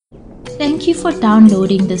Thank you for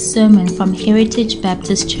downloading this sermon from Heritage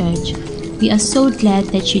Baptist Church. We are so glad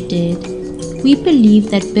that you did. We believe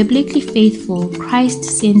that biblically faithful,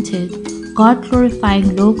 Christ-centered,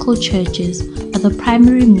 God-glorifying local churches are the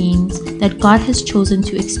primary means that God has chosen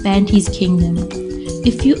to expand His kingdom.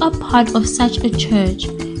 If you are part of such a church,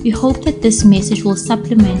 we hope that this message will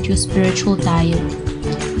supplement your spiritual diet.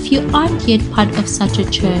 If you aren't yet part of such a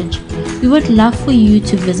church, we would love for you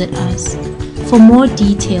to visit us. For more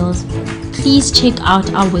details, please check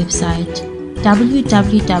out our website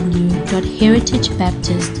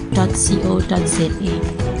www.heritagebaptist.co.za.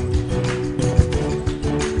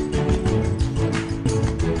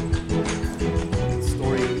 The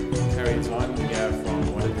story carries on here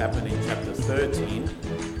from what had happened in chapter 13.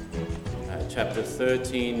 Chapter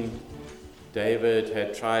 13, David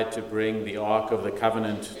had tried to bring the Ark of the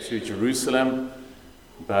Covenant to Jerusalem,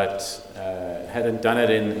 but hadn't done it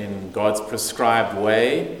in God's prescribed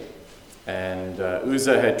way. And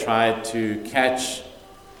Uzzah had tried to catch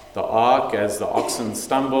the ark as the oxen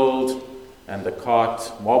stumbled and the cart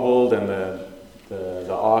wobbled and the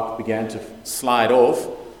ark began to slide off.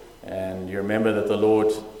 And you remember that the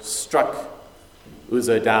Lord struck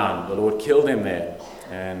Uzzah down. The Lord killed him there.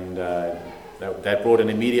 And that brought an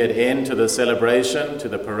immediate end to the celebration, to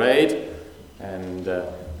the parade. And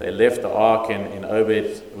they left the ark in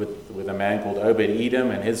Obed with a man called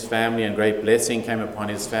Obed-Edom and his family, and great blessing came upon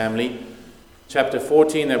his family. Chapter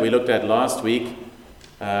 14 that we looked at last week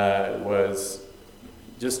was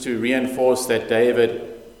just to reinforce that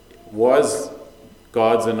David was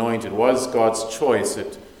God's anointed, was God's choice.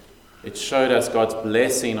 It showed us God's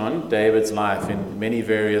blessing on David's life in many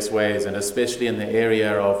various ways, and especially in the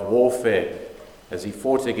area of warfare as he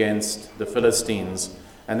fought against the Philistines.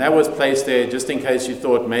 And that was placed there just in case you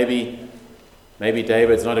thought maybe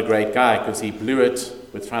David's not a great guy because he blew it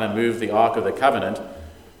with trying to move the Ark of the Covenant.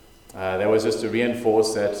 That was just to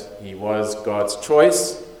reinforce that he was God's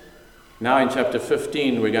choice. Now in chapter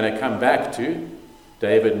 15, we're going to come back to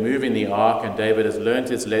David moving the ark, and David has learned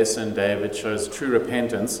his lesson. David shows true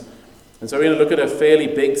repentance. And so we're going to look at a fairly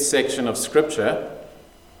big section of Scripture.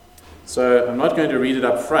 So I'm not going to read it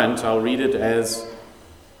up front. I'll read it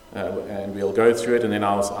and we'll go through it, and then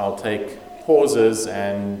I'll take pauses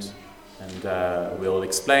and we'll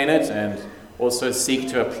explain it and also seek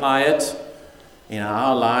to apply it in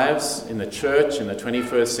our lives, in the church, in the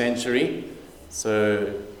 21st century.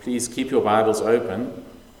 So please keep your Bibles open.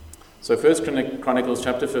 So 1 Chronicles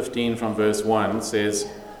chapter 15 from verse 1 says,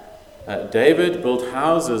 David built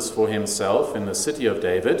houses for himself in the city of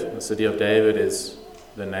David. The city of David is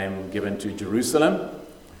the name given to Jerusalem.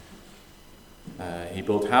 He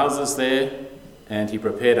built houses there, and he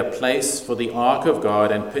prepared a place for the ark of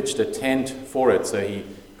God and pitched a tent for it. So he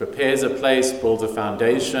prepares a place, builds a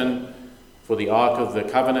foundation for the Ark of the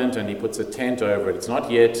Covenant, and he puts a tent over it. It's not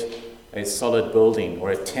yet a solid building or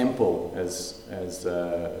a temple as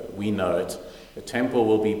we know it. The temple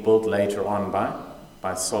will be built later on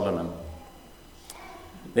by Solomon.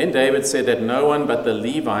 Then David said that no one but the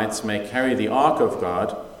Levites may carry the Ark of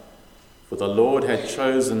God, for the Lord had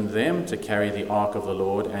chosen them to carry the Ark of the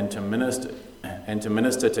Lord and to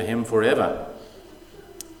minister to him forever.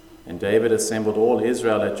 And David assembled all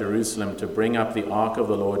Israel at Jerusalem to bring up the ark of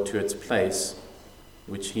the Lord to its place,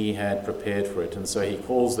 which he had prepared for it. And so he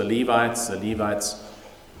calls the Levites the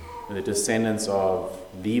descendants of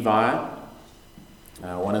Levi,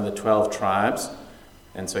 one of the 12 tribes.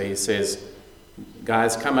 And so he says,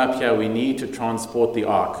 guys, come up here. We need to transport the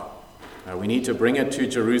ark. We need to bring it to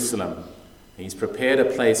Jerusalem. He's prepared a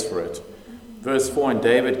place for it. Verse 4, and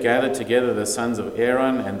David gathered together the sons of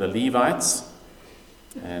Aaron and the Levites.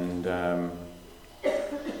 And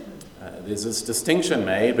there's this distinction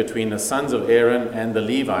made between the sons of Aaron and the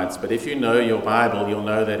Levites. But if you know your Bible, you'll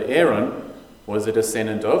know that Aaron was a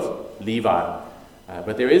descendant of Levi.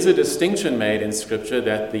 But there is a distinction made in Scripture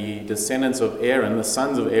that the descendants of Aaron, the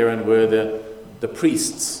sons of Aaron, were the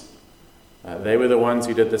priests. They were the ones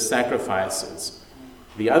who did the sacrifices.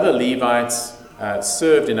 The other Levites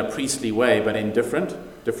served in a priestly way, but in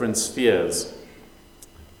different spheres.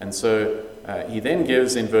 And so he then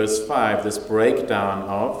gives in verse 5 this breakdown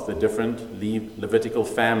of the different Levitical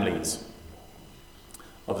families.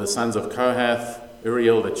 Of the sons of Kohath,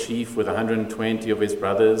 Uriel the chief with 120 of his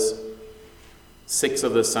brothers. 6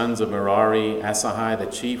 of the sons of Merari, Asahai the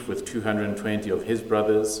chief with 220 of his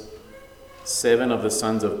brothers. 7 of the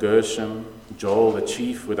sons of Gershom, Joel the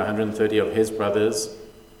chief with 130 of his brothers.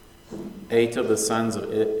 8 of the sons of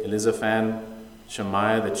Elizaphan,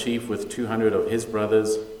 Shemaiah the chief with 200 of his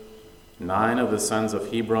brothers. 9 of the sons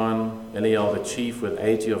of Hebron, Eliel the chief with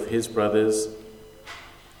 80 of his brothers.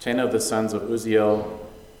 10 of the sons of Uzziel,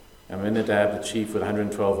 Aminadab the chief with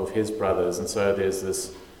 112 of his brothers. And so there's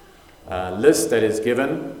this list that is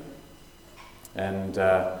given, and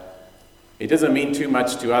it doesn't mean too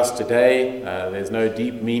much to us today. There's no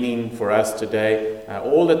deep meaning for us today.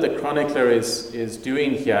 All that the chronicler is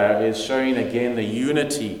doing here is showing again the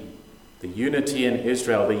unity in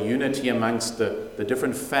Israel, the unity amongst the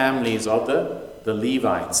different families of the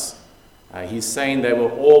Levites. He's saying they were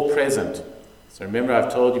all present. So remember,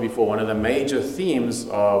 I've told you before, one of the major themes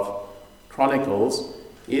of Chronicles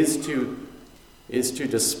is to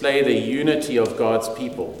display the unity of God's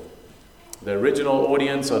people. The original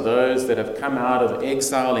audience are those that have come out of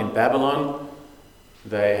exile in Babylon.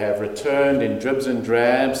 They have returned in dribs and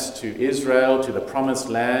drabs to Israel, to the promised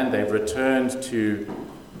land. They've returned to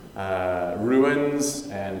ruins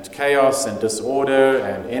and chaos and disorder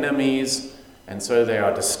and enemies. And so they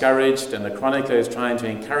are discouraged, and the chronicler is trying to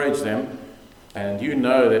encourage them. And you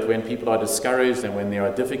know that when people are discouraged and when there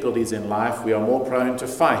are difficulties in life, we are more prone to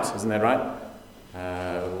fight, isn't that right?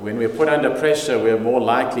 When we're put under pressure, we're more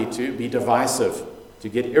likely to be divisive, to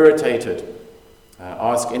get irritated.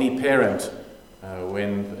 Ask any parent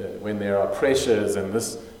when there are pressures and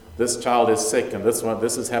this child is sick and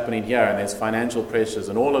this is happening here and there's financial pressures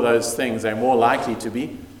and all of those things, they're more likely to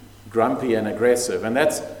be grumpy and aggressive. And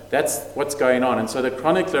that's what's going on. And so the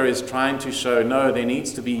chronicler is trying to show, no, there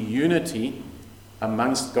needs to be unity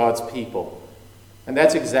amongst God's people. And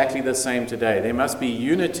that's exactly the same today. There must be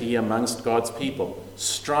unity amongst God's people.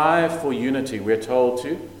 Strive for unity, we're told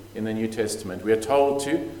to in the New Testament. We're told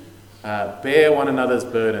to bear one another's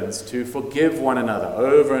burdens, to forgive one another.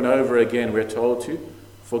 Over and over again, we're told to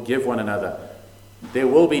forgive one another. There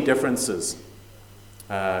will be differences,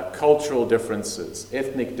 cultural differences,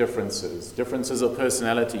 ethnic differences, differences of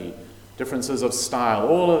personality, differences of style,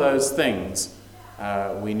 all of those things.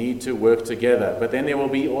 We need to work together. But then there will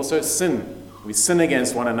be also sin. We sin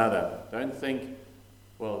against one another. Don't think,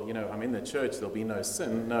 well, I'm in the church, there'll be no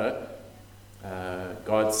sin. No.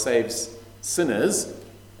 God saves sinners,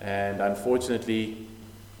 and unfortunately,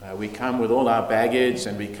 we come with all our baggage,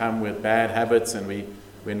 and we come with bad habits, and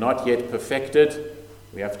we're not yet perfected.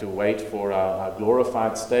 We have to wait for our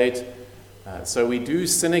glorified state. So we do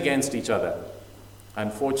sin against each other,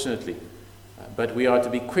 unfortunately. But we are to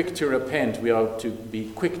be quick to repent. We are to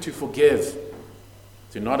be quick to forgive,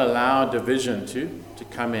 to not allow division to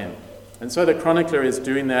come in. And so the chronicler is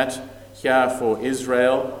doing that here for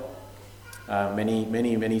Israel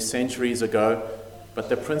many centuries ago, but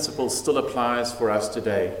the principle still applies for us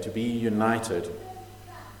today, to be united.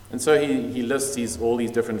 And so he lists all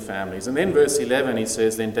these different families. And then verse 11, he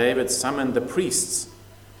says, then David summoned the priests.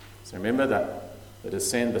 So remember that the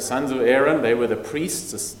sons of Aaron, they were the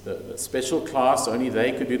priests, the special class, only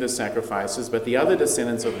they could do the sacrifices, but the other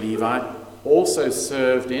descendants of Levi also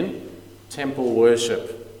served in temple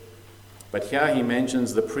worship. But here he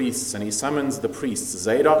mentions the priests, and he summons the priests,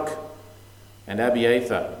 Zadok and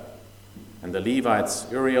Abiathar, and the Levites,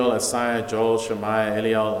 Uriel, Asaiah, Joel, Shemaiah,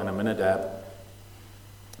 Eliel, and Aminadab.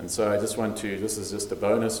 And so this is just a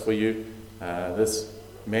bonus for you, this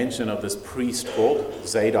mention of this priest called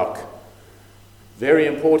Zadok. Very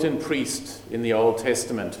important priest in the Old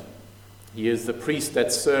Testament. He is the priest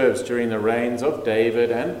that serves during the reigns of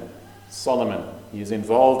David and Solomon. He is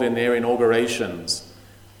involved in their inaugurations,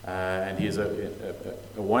 and he is a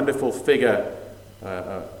wonderful figure,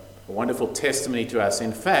 a wonderful testimony to us.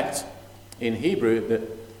 In fact, in Hebrew,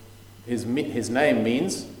 his name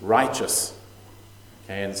means righteous.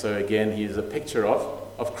 Okay, and so again, he is a picture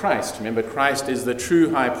of Christ. Remember, Christ is the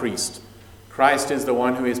true high priest. Christ is the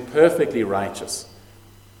one who is perfectly righteous.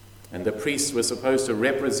 And the priests were supposed to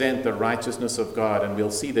represent the righteousness of God, and we'll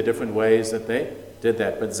see the different ways that they did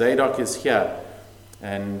that. But Zadok is here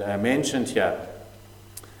and mentioned here.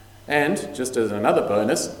 And just as another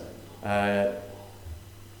bonus,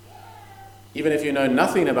 even if you know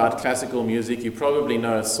nothing about classical music, you probably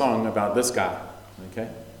know a song about this guy. Okay,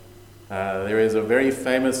 there is a very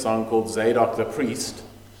famous song called Zadok the Priest,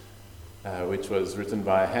 which was written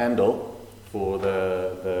by Handel for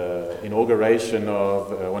the inauguration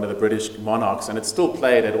of one of the British monarchs, and it's still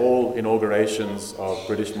played at all inaugurations of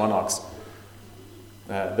British monarchs.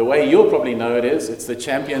 The way you'll probably know it's the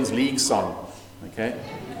Champions League song. Okay?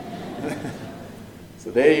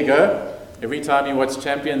 So there you go. Every time you watch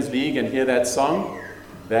Champions League and hear that song,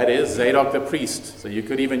 that is Zadok the Priest. So you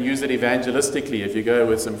could even use it evangelistically. If you go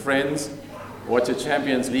with some friends, watch a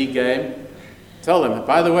Champions League game, tell them,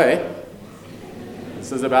 by the way,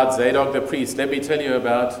 this is about Zadok the priest. Let me tell you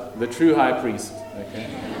about the true high priest. Okay?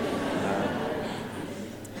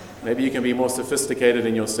 Maybe you can be more sophisticated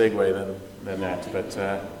in your segue than that. But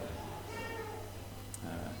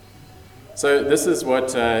So this is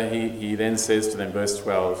what he then says to them, verse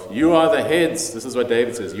 12. You are the heads, this is what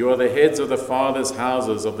David says, you are the heads of the fathers'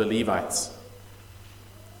 houses of the Levites.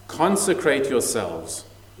 Consecrate yourselves,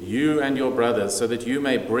 you and your brothers, so that you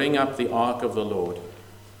may bring up the ark of the Lord,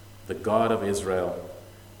 the God of Israel,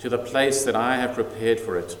 to the place that I have prepared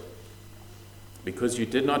for it. Because you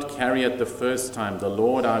did not carry it the first time, the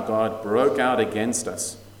Lord our God broke out against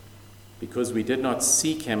us, because we did not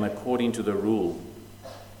seek him according to the rule.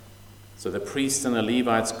 So the priests and the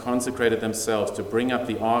Levites consecrated themselves to bring up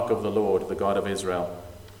the ark of the Lord, the God of Israel.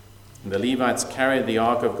 And the Levites carried the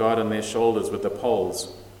ark of God on their shoulders with the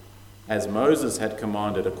poles, as Moses had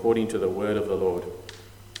commanded, according to the word of the Lord.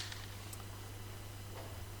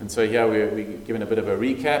 And so here we're given a bit of a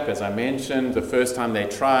recap. As I mentioned, the first time they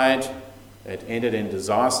tried, it ended in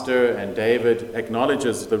disaster, and David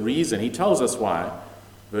acknowledges the reason. He tells us why.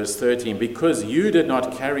 Verse 13, because you did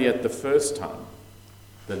not carry it the first time,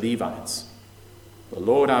 the Levites, the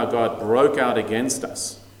Lord our God broke out against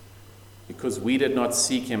us, because we did not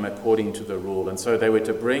seek him according to the rule. And so they were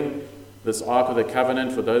to bring this Ark of the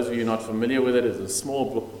Covenant. For those of you not familiar with it, it's a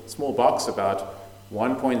small box about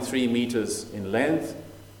 1.3 meters in length,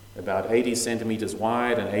 about 80 centimeters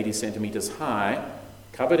wide and 80 centimeters high,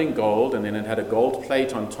 covered in gold, and then it had a gold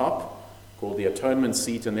plate on top called the atonement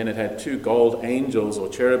seat, and then it had 2 gold angels or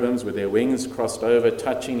cherubims with their wings crossed over,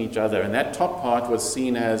 touching each other. And that top part was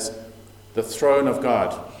seen as the throne of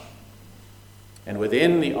God. And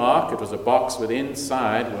within the ark, it was a box, within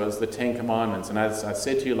inside was the 10 Commandments. And as I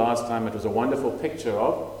said to you last time, it was a wonderful picture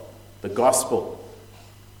of the gospel.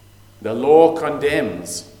 The law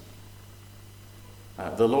condemns.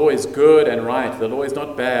 The law is good and right. The law is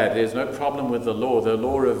not bad. There's no problem with the law. The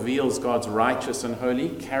law reveals God's righteous and holy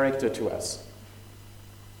character to us.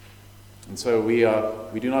 And so we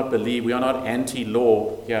do not believe, we are not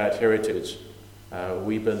anti-law here at Heritage.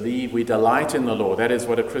 We delight in the law. That is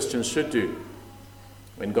what a Christian should do.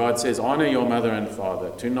 When God says, honor your mother and father,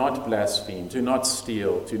 to not blaspheme, to not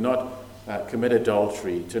steal, to not commit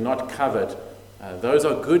adultery, to not covet, those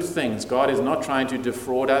are good things. God is not trying to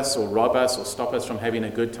defraud us or rob us or stop us from having a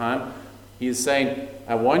good time. He is saying,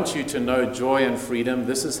 I want you to know joy and freedom.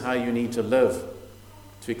 This is how you need to live,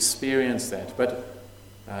 to experience that. But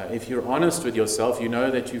if you're honest with yourself, you know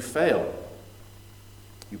that you fail.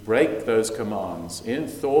 You break those commands in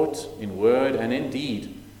thought, in word, and in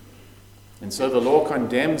deed. And so the law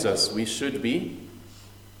condemns us. We should be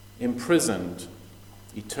imprisoned,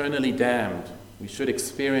 eternally damned. We should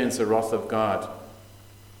experience the wrath of God.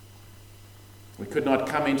 We could not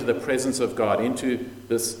come into the presence of God, into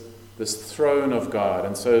this throne of God.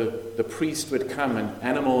 And so the priest would come, and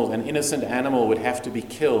an innocent animal would have to be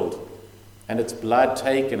killed, and its blood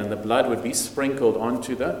taken, and the blood would be sprinkled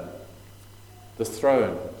onto the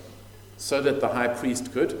throne, so that the high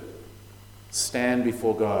priest could stand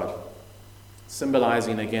before God.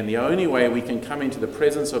 Symbolizing again, the only way we can come into the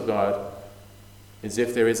presence of God is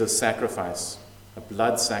if there is a sacrifice, a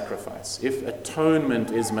blood sacrifice, if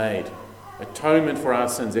atonement is made, atonement for our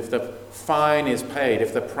sins, if the fine is paid,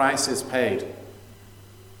 if the price is paid.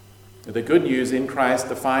 The good news, in Christ,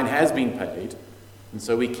 the fine has been paid, and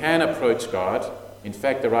so we can approach God. In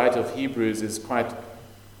fact, the writer of Hebrews is quite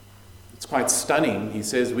stunning. He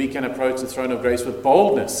says we can approach the throne of grace with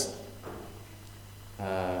boldness,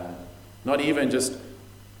 not even just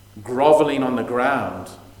groveling on the ground,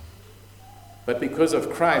 but because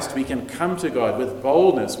of Christ, we can come to God with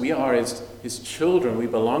boldness. We are his children. We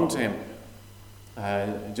belong to him.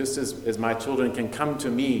 Just as my children can come to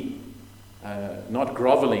me, not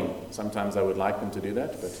groveling. Sometimes I would like them to do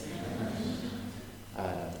that,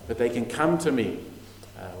 but they can come to me.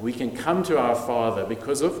 We can come to our Father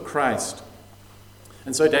because of Christ.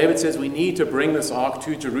 And so David says we need to bring this ark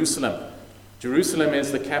to Jerusalem. Jerusalem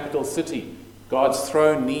is the capital city. God's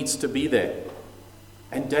throne needs to be there.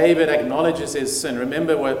 And David acknowledges his sin.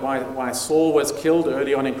 Remember why Saul was killed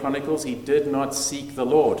early on in Chronicles? He did not seek the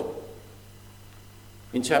Lord.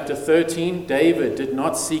 In chapter 13, David did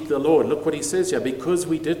not seek the Lord. Look what he says here. Because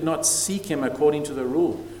we did not seek him according to the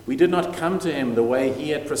rule. We did not come to him the way he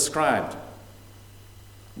had prescribed.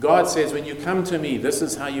 God says, when you come to me, this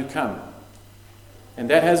is how you come. And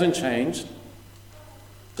that hasn't changed.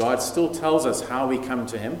 God still tells us how we come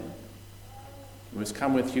to him. We must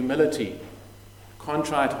come with humility,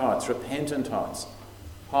 contrite hearts, repentant hearts,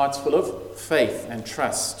 hearts full of faith and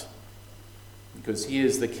trust. Because he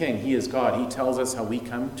is the King, he is God. He tells us how we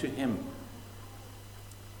come to him.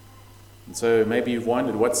 And so maybe you've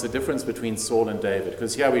wondered, what's the difference between Saul and David?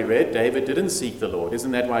 Because here we read, David didn't seek the Lord.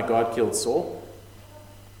 Isn't that why God killed Saul?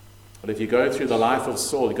 Well, if you go through the life of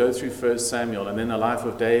Saul, you go through 1 Samuel, and then the life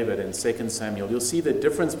of David in 2 Samuel, you'll see the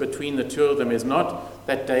difference between the two of them is not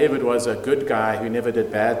that David was a good guy who never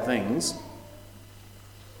did bad things.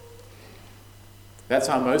 That's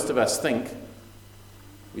how most of us think.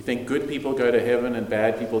 We think good people go to heaven and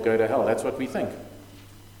bad people go to hell. That's what we think.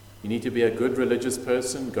 You need to be a good religious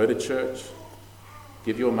person, go to church,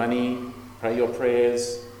 give your money, pray your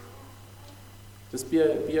prayers. Just be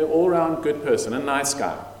an all-round good person, a nice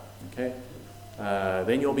guy. Okay?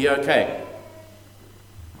 Then you'll be okay.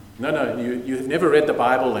 No, you've never read the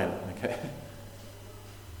Bible then. Okay?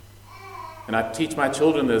 And I teach my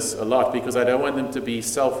children this a lot because I don't want them to be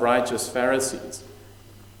self-righteous Pharisees.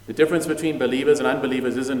 The difference between believers and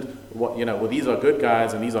unbelievers isn't, well, these are good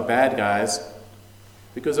guys and these are bad guys.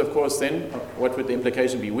 Because, of course, then, what would the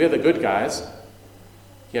implication be? We're the good guys.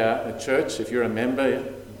 Here at church, if you're a member,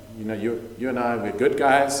 you and I, we're good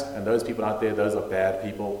guys, and those people out there, those are bad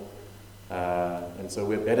people. And so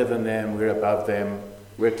we're better than them, we're above them,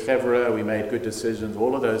 we're cleverer, we made good decisions,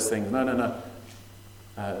 all of those things. No.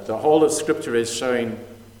 The whole of Scripture is showing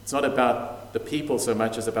it's not about the people so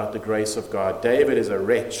much as about the grace of God. David is a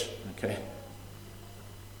wretch, okay?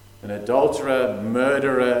 An adulterer,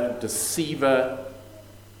 murderer, deceiver.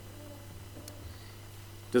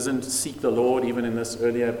 Doesn't seek the Lord even in this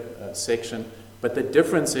earlier section. But the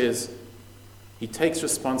difference is he takes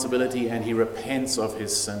responsibility and he repents of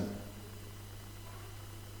his sin.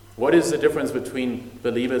 What is the difference between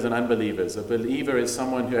believers and unbelievers? A believer is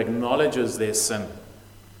someone who acknowledges their sin.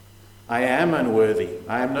 I am unworthy.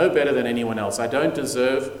 I am no better than anyone else. I don't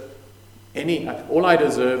deserve all I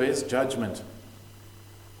deserve is judgment.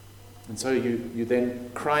 And so you then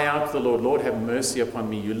cry out to the Lord, Lord, have mercy upon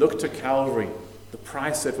me. You look to Calvary, the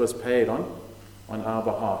price that was paid on our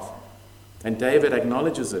behalf. And David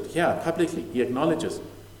acknowledges it. Yeah, publicly, he acknowledges.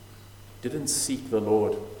 Didn't seek the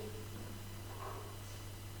Lord.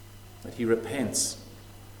 But he repents.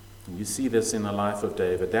 And you see this in the life of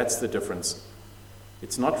David. That's the difference.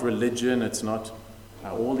 It's not religion, it's not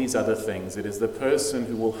all these other things. It is the person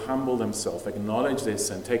who will humble themselves, acknowledge their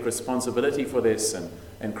sin, take responsibility for their sin,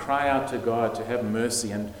 and cry out to God to have mercy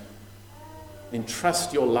and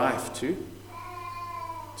entrust your life to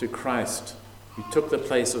Christ, who took the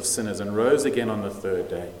place of sinners and rose again on the third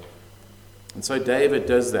day. And so David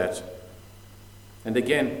does that. And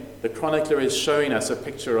again, the chronicler is showing us a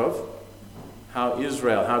picture of how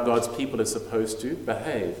Israel, how God's people is supposed to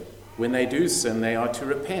behave. When they do sin, they are to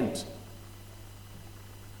repent.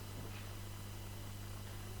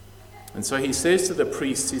 And so he says to the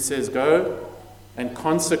priests, he says, go and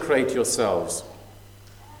consecrate yourselves.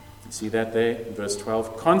 You see that there in verse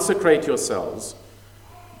 12? Consecrate yourselves.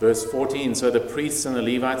 Verse 14, so the priests and the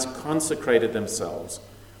Levites consecrated themselves.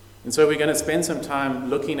 And so we're going to spend some time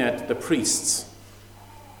looking at the priests.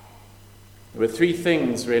 There were three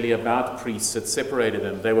things really about priests that separated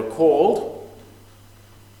them. They were called,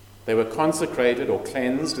 they were consecrated, or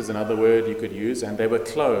cleansed is another word you could use, and they were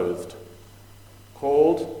clothed.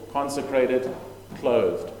 Called, consecrated,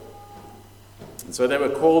 clothed. And so they were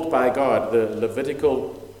called by God. The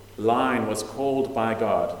Levitical line was called by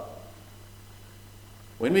God.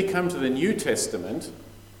 When we come to the New Testament,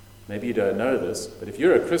 maybe you don't know this, but if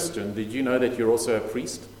you're a Christian, did you know that you're also a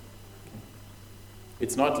priest?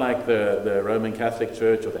 It's not like the Roman Catholic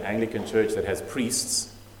Church or the Anglican Church that has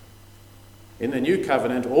priests. In the New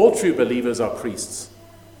Covenant, all true believers are priests.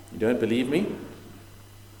 You don't believe me?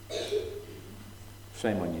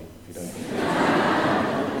 Shame on you if you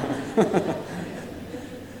don't.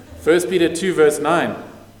 1 Peter 2 verse 9.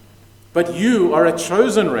 But you are a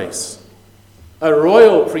chosen race, a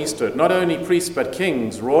royal priesthood, not only priests but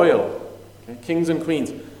kings, royal, okay? Kings and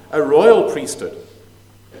queens, a royal priesthood,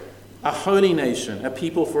 a holy nation, a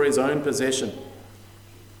people for his own possession,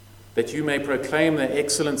 that you may proclaim the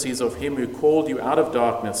excellencies of him who called you out of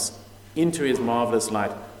darkness into his marvelous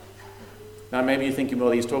light. Now maybe you're thinking,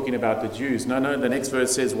 well, he's talking about the Jews. No, the next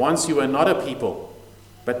verse says, once you were not a people,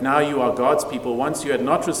 but now you are God's people. Once you had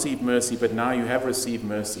not received mercy, but now you have received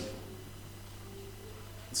mercy.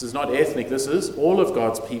 This is not ethnic, this is all of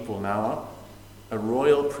God's people now, a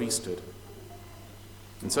royal priesthood.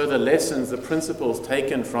 And so the lessons, the principles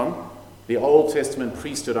taken from the Old Testament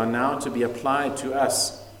priesthood are now to be applied to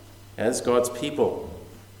us as God's people.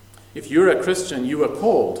 If you're a Christian, you were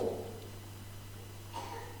called.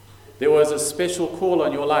 There was a special call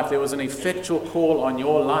on your life. There was an effectual call on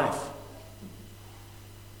your life.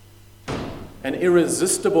 An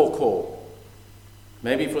irresistible call.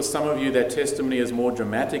 Maybe for some of you that testimony is more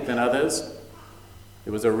dramatic than others. It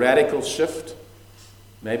was a radical shift.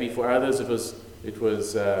 Maybe for others it was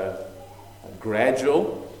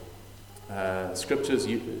gradual. scriptures,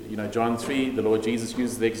 John 3, the Lord Jesus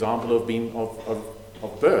uses the example of being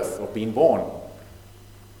of birth, of being born.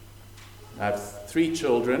 I have 3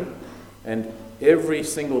 children, and every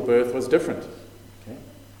single birth was different. Okay?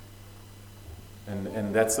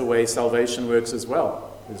 And that's the way salvation works as well.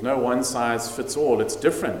 There's no one size fits all. It's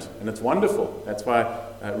different, and it's wonderful. That's why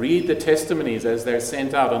read the testimonies as they're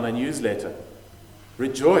sent out on the newsletter.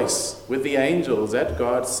 Rejoice with the angels at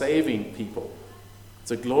God saving people.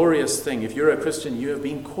 It's a glorious thing. If you're a Christian, you have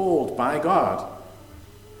been called by God.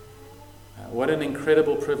 What an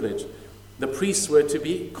incredible privilege. The priests were to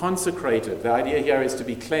be consecrated. The idea here is to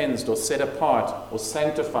be cleansed or set apart or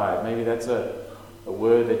sanctified. Maybe that's a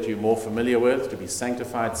word that you're more familiar with, to be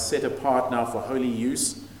sanctified, set apart now for holy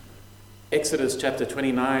use. Exodus chapter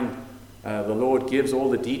 29, the Lord gives all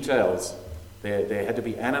the details. There had to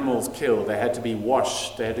be animals killed. They had to be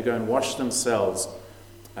washed. They had to go and wash themselves.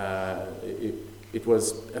 It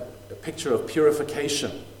was a picture of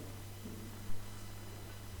purification.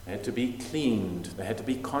 They had to be cleaned. They had to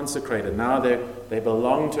be consecrated. Now they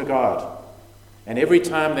belong to God. And every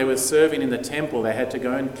time they were serving in the temple, they had to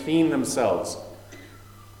go and clean themselves.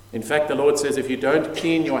 In fact, the Lord says, if you don't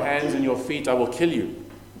clean your hands and your feet, I will kill you.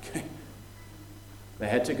 Okay? They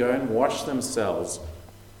had to go and wash themselves.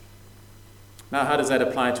 Now, how does that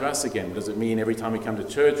apply to us again? Does it mean every time we come to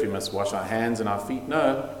church we must wash our hands and our feet?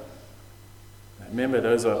 No. Remember,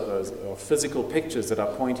 those are physical pictures that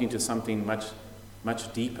are pointing to something much,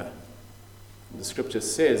 much deeper. The scripture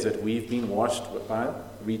says that we've been washed by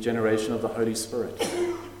regeneration of the Holy Spirit.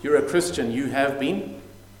 If you're a Christian, you have been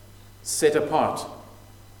set apart.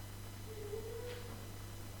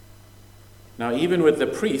 Now, even with the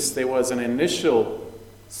priests, there was an initial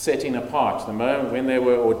setting apart. The moment when they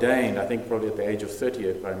were ordained, I think probably at the age of 30,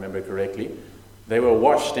 if I remember correctly, they were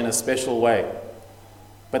washed in a special way.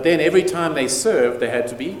 But then every time they served, they had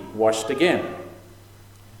to be washed again.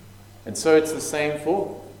 And so it's the same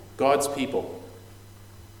for God's people.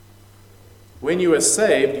 When you were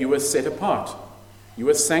saved, you were set apart. You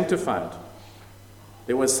were sanctified.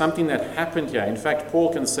 There was something that happened here. In fact,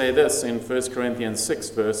 Paul can say this in 1 Corinthians 6,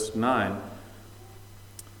 verse 9.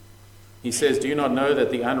 He says, "Do you not know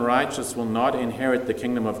that the unrighteous will not inherit the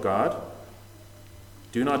kingdom of God?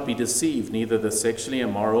 Do not be deceived, neither the sexually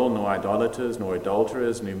immoral, nor idolaters, nor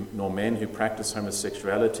adulterers, nor men who practice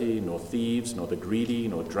homosexuality, nor thieves, nor the greedy,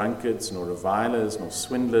 nor drunkards, nor revilers, nor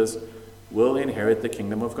swindlers will inherit the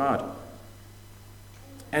kingdom of God."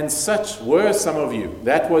 And such were some of you.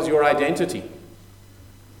 That was your identity.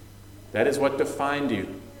 That is what defined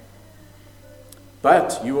you.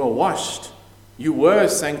 But you were washed. You were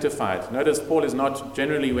sanctified. Notice Paul is not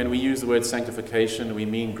generally, when we use the word sanctification, we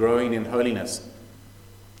mean growing in holiness.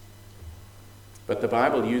 But the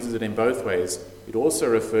Bible uses it in both ways. It also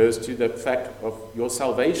refers to the fact of your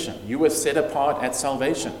salvation. You were set apart at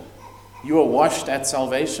salvation. You were washed at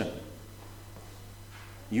salvation.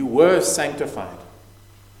 You were sanctified.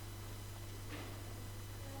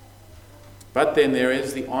 But then there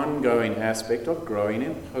is the ongoing aspect of growing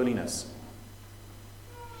in holiness.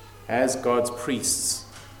 As God's priests,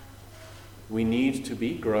 we need to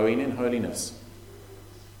be growing in holiness.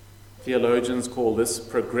 Theologians call this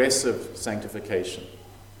progressive sanctification.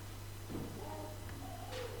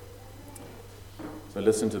 So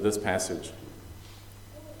listen to this passage.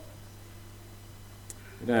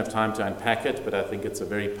 We don't have time to unpack it, but I think it's a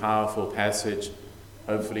very powerful passage.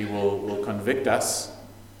 Hopefully will convict us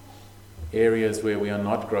areas where we are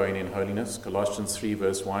not growing in holiness. Colossians 3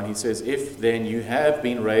 verse 1, he says, "If then you have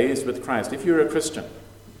been raised with Christ," if you're a Christian,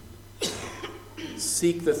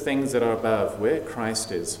 "seek the things that are above, where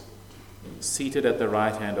Christ is, seated at the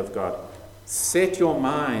right hand of God. Set your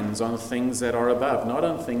minds on things that are above, not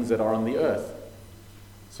on things that are on the earth."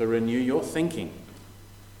 So renew your thinking.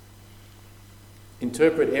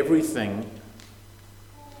 Interpret everything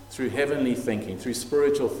through heavenly thinking, through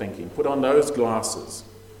spiritual thinking. Put on those glasses.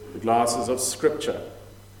 The glasses of Scripture.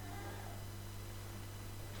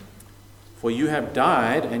 "For you have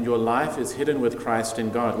died, and your life is hidden with Christ in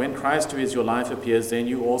God. When Christ, who is your life, appears, then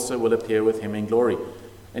you also will appear with him in glory."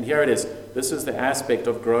 And here it is. This is the aspect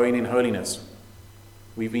of growing in holiness.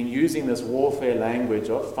 We've been using this warfare language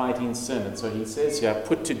of fighting sin. And so he says here,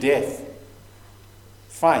 put to death.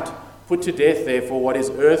 Fight. Put to death, therefore, what is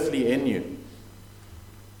earthly in you.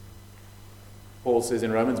 Paul says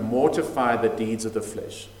in Romans, mortify the deeds of the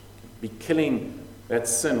flesh. Be killing that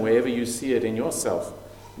sin wherever you see it in yourself.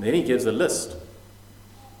 And then he gives a list.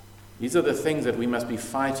 These are the things that we must be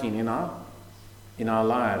fighting in our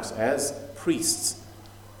lives as priests.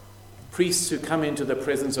 Priests who come into the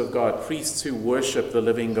presence of God. Priests who worship the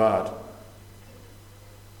living God.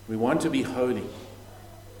 We want to be holy.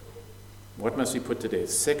 What must we put to death?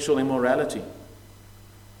 Sexual immorality,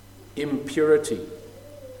 impurity,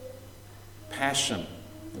 passion,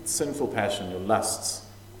 it's sinful passion, your lusts,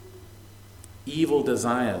 evil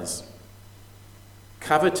desires,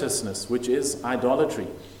 covetousness, which is idolatry.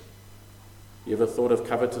 You ever thought of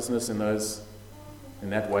covetousness in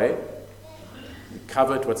that way? You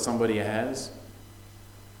covet what somebody has,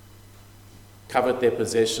 covet their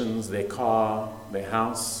possessions, their car, their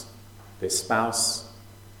house, their spouse,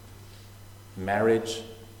 marriage,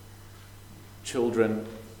 children.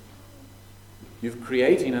 You're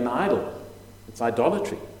creating an idol. It's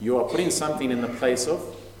idolatry. You are putting something in the place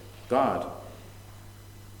of God.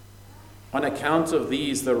 On account of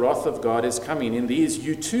these, the wrath of God is coming. In these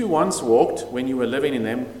you too once walked when you were living in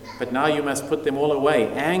them, but now you must put them all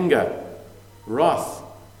away. Anger, wrath,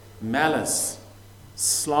 malice,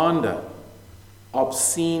 slander,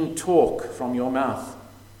 obscene talk from your mouth.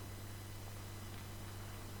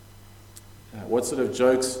 What sort of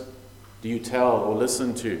jokes do you tell or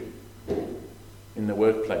listen to in the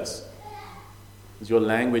workplace? Is your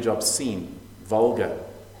language obscene, vulgar?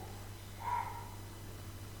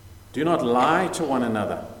 Do not lie to one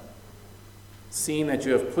another, seeing that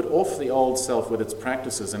you have put off the old self with its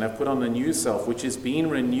practices and have put on the new self, which is being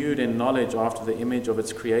renewed in knowledge after the image of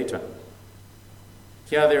its creator.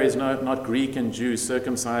 Here there is not Greek and Jew,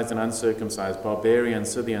 circumcised and uncircumcised, barbarian,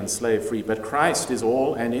 Scythian, slave, free, but Christ is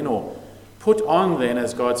all and in all. Put on then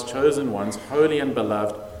as God's chosen ones, holy and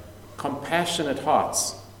beloved, compassionate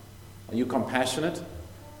hearts. Are you compassionate?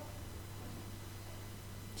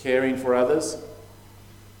 Caring for others?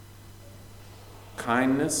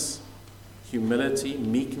 Kindness, humility,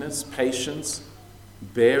 meekness, patience,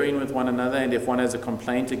 bearing with one another, and if one has a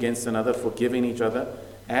complaint against another, forgiving each other,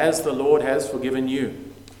 as the Lord has forgiven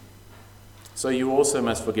you. So you also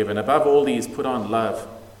must forgive. And above all these, put on love,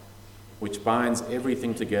 which binds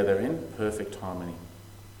everything together in perfect harmony.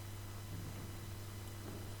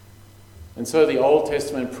 And so the Old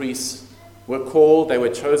Testament priests were called, they were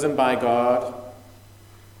chosen by God,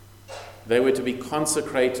 they were to be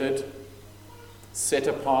consecrated, set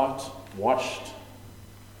apart, washed.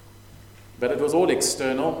 But it was all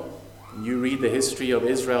external. You read the history of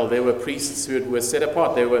Israel, there were priests who were set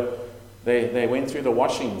apart. They went through the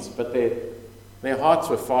washings, but their hearts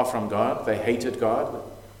were far from God. They hated God.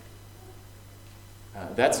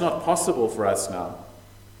 That's not possible for us now.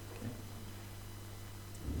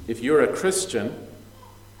 If you're a Christian,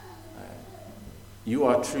 you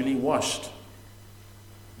are truly washed.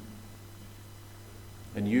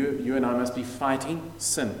 And you and I must be fighting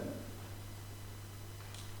sin.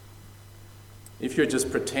 If you're just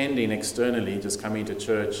pretending externally, just coming to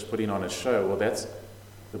church, putting on a show, well,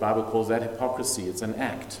 the Bible calls that hypocrisy. It's an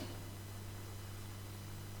act.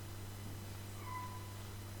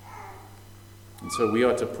 And so we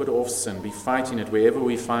are to put off sin, be fighting it wherever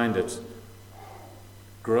we find it,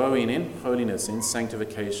 growing in holiness, in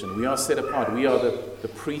sanctification. We are set apart. We are the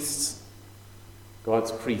priests,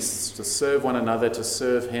 God's priests, to serve one another, to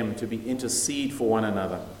serve Him, to intercede for one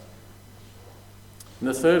another. And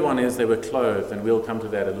the third one is they were clothed, and we'll come to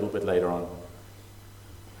that a little bit later on.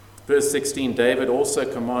 Verse 16, David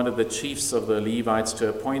also commanded the chiefs of the Levites to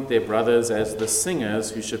appoint their brothers as the singers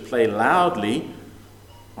who should play loudly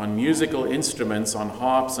on musical instruments, on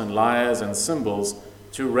harps and lyres and cymbals,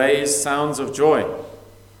 to raise sounds of joy.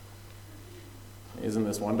 Isn't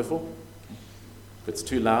this wonderful? If it's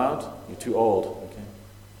too loud, you're too old. Okay,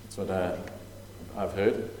 that's what I've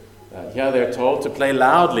heard. Here they're told to play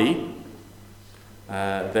loudly.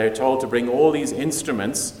 They're told to bring all these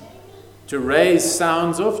instruments to raise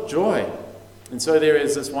sounds of joy. And so there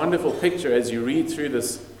is this wonderful picture as you read through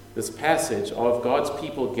this passage of God's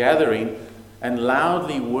people gathering and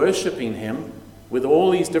loudly worshiping Him with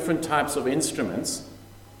all these different types of instruments,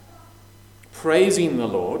 praising the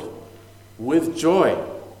Lord with joy.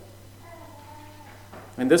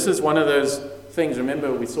 And this is one of those things,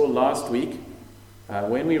 remember we saw last week,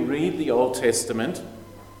 when we read the Old Testament,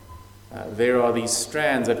 there are these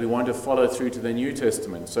strands that we want to follow through to the New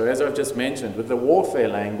Testament. So as I've just mentioned, with the warfare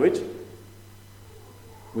language,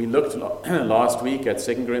 we looked last week at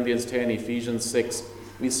 2 Corinthians 10, Ephesians 6.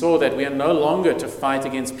 We saw that we are no longer to fight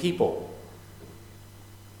against people.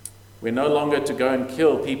 We're no longer to go and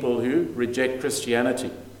kill people who reject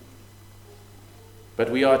Christianity.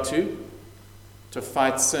 But we are to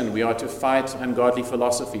fight sin. We are to fight ungodly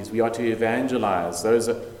philosophies. We are to evangelize. Those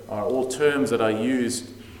are all terms that are used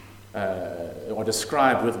or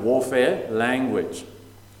described with warfare language.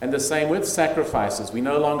 And the same with sacrifices. We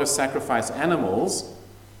no longer sacrifice animals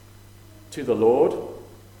to the Lord.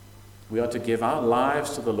 We are to give our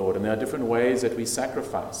lives to the Lord, and there are different ways that we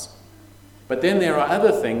sacrifice. But then there are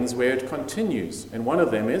other things where it continues, and one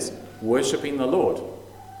of them is worshiping the Lord.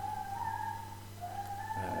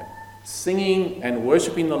 Singing and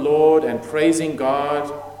worshiping the Lord and praising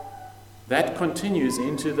God, that continues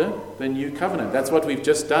into the new covenant. That's what we've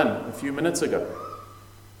just done a few minutes ago.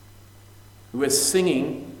 We were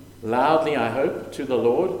singing loudly, I hope, to the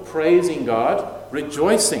Lord, praising God,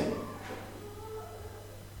 rejoicing.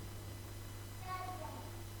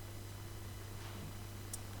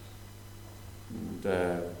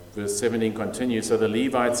 And, verse 17 continues, so the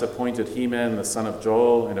Levites appointed Heman, the son of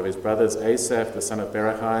Joel, and of his brothers Asaph, the son of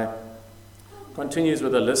Berechiah. Continues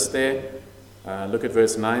with a list there. Look at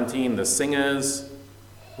verse 19. The singers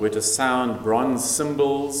were to sound bronze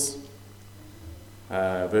cymbals.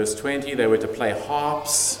 Verse 20, they were to play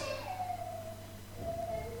harps.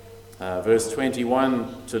 Verse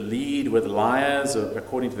 21, to lead with lyres,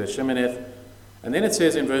 according to the Sheminith. And then it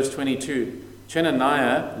says in verse 22,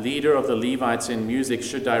 Chenaniah, leader of the Levites in music,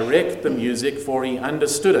 should direct the music, for he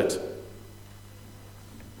understood it.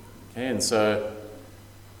 Okay, and so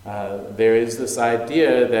there is this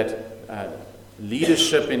idea that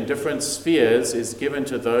leadership in different spheres is given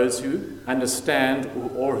to those who understand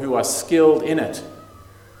or who are skilled in it.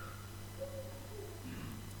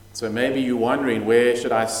 So maybe you're wondering, where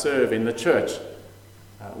should I serve in the church?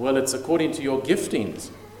 Well, it's according to your giftings.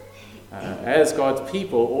 As God's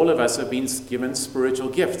people, all of us have been given spiritual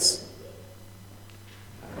gifts.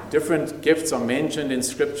 Different gifts are mentioned in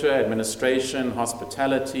Scripture: administration,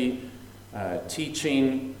 hospitality,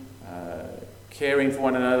 teaching, caring for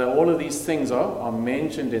one another. All of these things are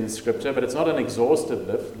mentioned in Scripture, but it's not an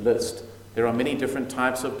exhaustive list. There are many different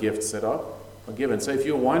types of gifts that are given. So if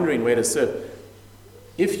you're wondering where to serve,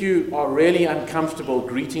 if you are really uncomfortable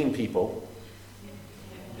greeting people,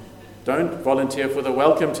 don't volunteer for the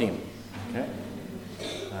welcome team. Okay?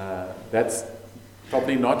 That's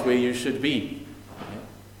probably not where you should be. Okay?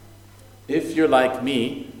 If you're like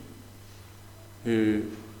me, who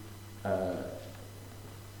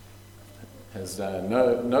has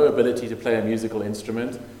no ability to play a musical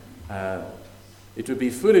instrument, it would be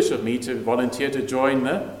foolish of me to volunteer to join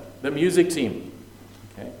the music team.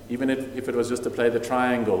 Okay? Even if it was just to play the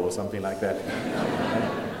triangle or something like that.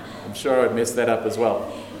 I'm sure I'd mess that up as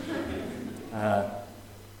well.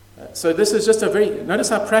 So this is just notice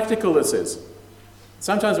how practical this is.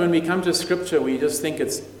 Sometimes when we come to Scripture, we just think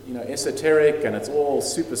it's esoteric and it's all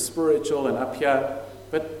super spiritual and up here.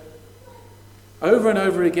 But over and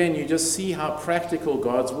over again, you just see how practical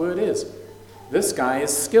God's Word is. This guy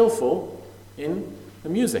is skillful in the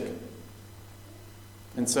music.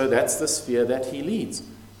 And so that's the sphere that he leads.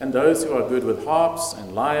 And those who are good with harps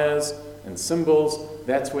and lyres and cymbals,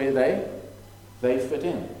 that's where they fit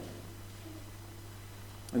in.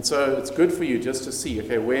 And so it's good for you just to see,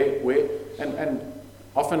 okay, where and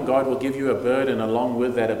often God will give you a burden along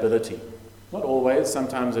with that ability. Not always,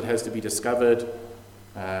 sometimes it has to be discovered.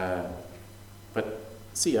 But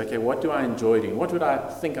see, okay, what do I enjoy doing? What would I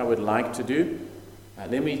think I would like to do?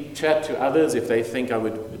 Let me chat to others if they think it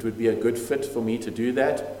would be a good fit for me to do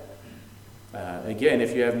that. Again,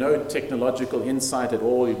 if you have no technological insight at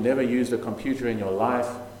all, you've never used a computer in your life,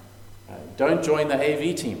 don't join the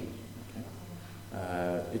AV team.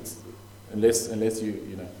 It's unless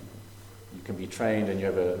you can be trained and you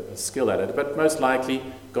have a skill at it. But most likely,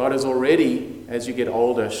 God has already, as you get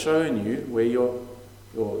older, shown you where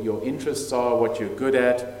your interests are, what you're good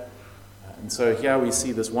at. And so here we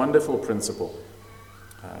see this wonderful principle.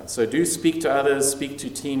 So do speak to others, speak to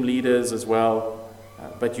team leaders as well.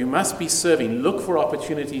 But you must be serving. Look for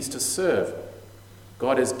opportunities to serve.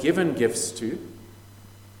 God has given gifts to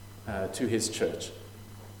His church.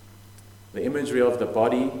 The imagery of the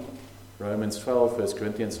body, Romans 12, 1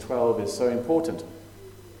 Corinthians 12, is so important.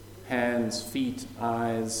 Hands, feet,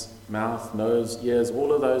 eyes, mouth, nose, ears,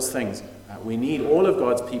 all of those things. We need all of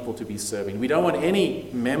God's people to be serving. We don't want any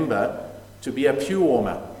member to be a pew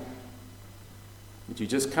warmer. That you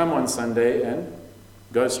just come on Sunday and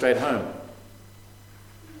go straight home.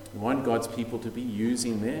 We want God's people to be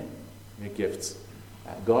using their gifts.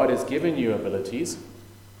 God has given you abilities.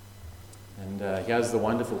 And here's the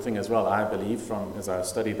wonderful thing as well, I believe, as I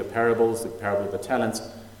study the parable of the talents,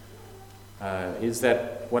 is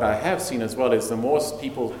that what I have seen as well is the more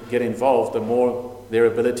people get involved, the more their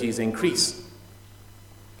abilities increase.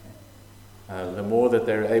 The more that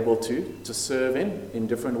they're able to serve in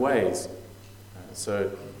different ways. So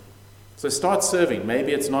start serving.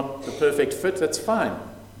 Maybe it's not the perfect fit, that's fine.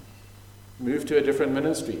 Move to a different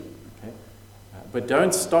ministry. Okay? But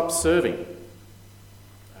don't stop serving.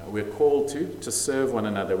 We're called to serve one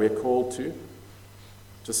another. We're called to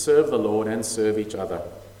serve the Lord and serve each other.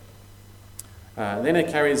 Then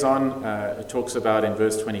it carries on, it talks about in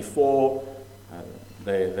verse 24,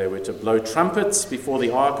 they were to blow trumpets before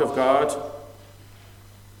the ark of God.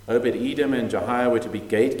 Obed-Edom and Jehiah were to be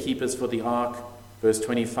gatekeepers for the ark. Verse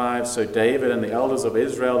 25, so David and the elders of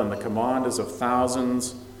Israel and the commanders of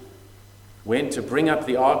thousands went to bring up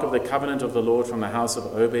the ark of the covenant of the Lord from the house of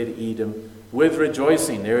Obed-Edom with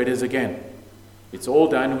rejoicing. There it is again. It's all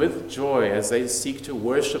done with joy as they seek to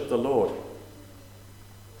worship the Lord.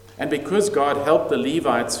 And because God helped the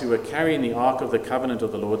Levites who were carrying the ark of the covenant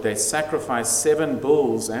of the Lord, they sacrificed 7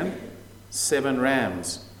 bulls and 7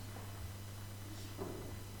 rams.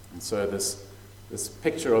 And so this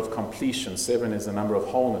picture of completion, 7 is the number of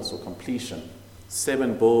wholeness or completion.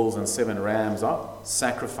 7 bulls and 7 rams are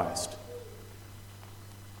sacrificed.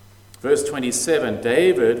 Verse 27,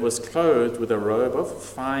 David was clothed with a robe of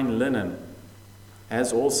fine linen,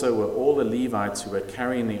 as also were all the Levites who were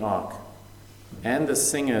carrying the ark, and the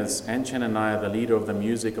singers, and Chenaniah, the leader of the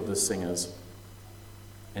music of the singers.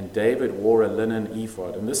 And David wore a linen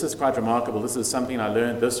ephod. And this is quite remarkable. This is something I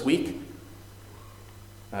learned this week.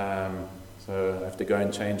 So I have to go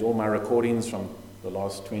and change all my recordings from the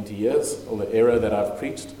last 20 years, all the error that I've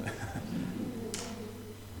preached.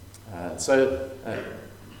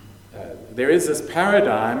 There is this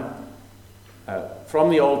paradigm from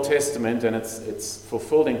the Old Testament, and it's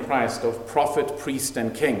fulfilled in Christ, of prophet, priest,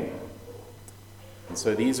 and king. And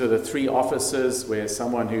so these are the 3 offices where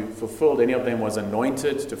someone who fulfilled any of them was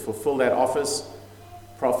anointed to fulfill that office: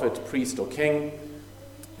 prophet, priest, or king.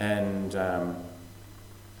 And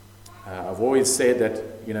I've always said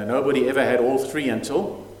that nobody ever had all 3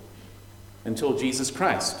 until Jesus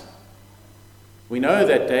Christ. We know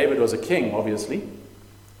that David was a king, obviously.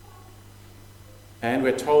 And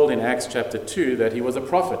we're told in Acts chapter 2 that he was a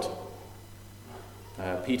prophet.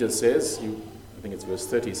 Peter says, I think it's verse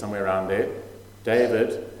 30, somewhere around there,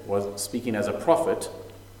 David was speaking as a prophet,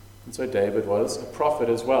 and so David was a prophet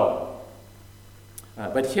as well.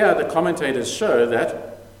 But here the commentators show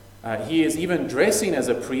that he is even dressing as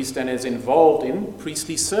a priest and is involved in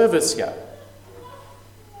priestly service here.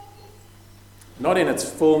 Not in its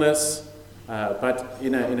fullness, but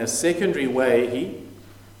in a secondary way,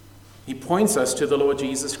 he points us to the Lord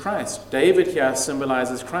Jesus Christ. David here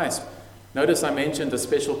symbolizes Christ. Notice I mentioned the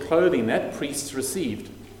special clothing that priests received.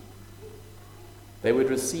 They would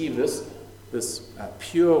receive this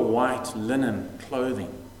pure white linen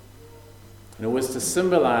clothing. And it was to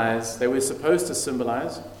symbolize, they were supposed to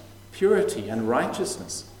symbolize purity and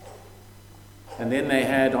righteousness. And then they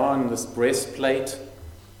had on this breastplate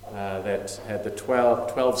that had the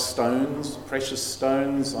 12 stones, precious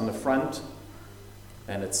stones on the front.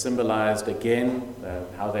 And it symbolized again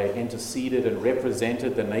how they interceded and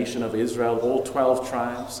represented the nation of Israel, all 12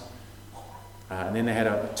 tribes. And then they had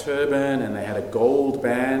a turban and they had a gold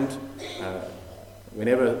band.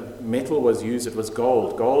 Whenever metal was used, it was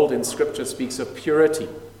gold. Gold in Scripture speaks of purity.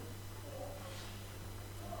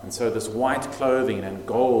 And so this white clothing and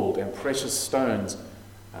gold and precious stones,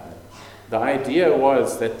 the idea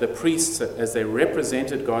was that the priests, as they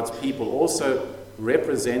represented God's people, also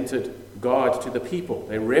represented God to the people.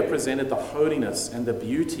 They represented the holiness and the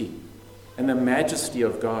beauty and the majesty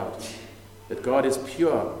of God, that God is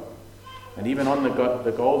pure. And even on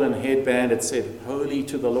the golden headband it said, "Holy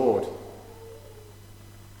to the Lord."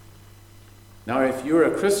 Now if you're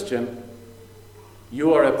a Christian,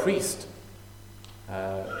 you are a priest.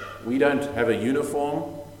 We don't have a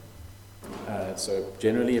uniform. So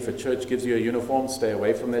generally if a church gives you a uniform, stay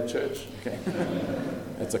away from that church. Okay?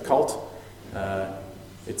 It's a cult.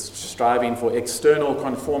 It's striving for external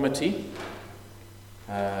conformity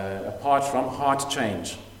apart from heart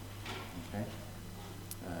change. Okay?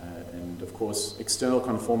 And of course, external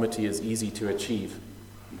conformity is easy to achieve.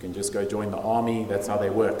 You can just go join the army. That's how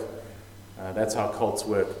they work. That's how cults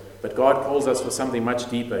work. But God calls us for something much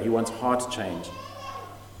deeper. He wants heart change.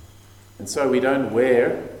 And so we don't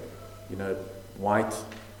wear, white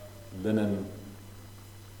linen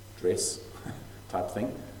dress type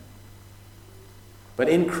thing. But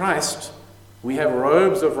in Christ, we have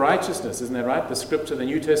robes of righteousness. Isn't that right? The Scripture, the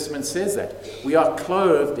New Testament says that. We are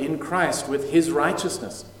clothed in Christ with His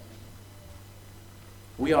righteousness.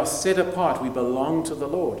 We are set apart. We belong to the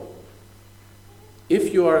Lord.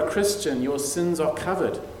 If you are a Christian, your sins are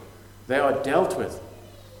covered. They are dealt with.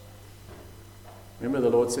 Remember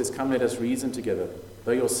the Lord says, "Come, let us reason together.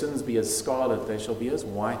 Though your sins be as scarlet, they shall be as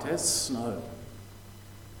white as snow."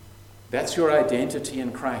 That's your identity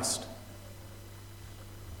in Christ.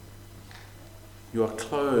 You are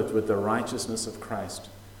clothed with the righteousness of Christ.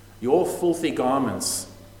 Your filthy garments,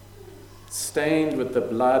 stained with the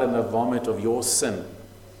blood and the vomit of your sin,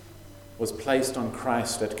 was placed on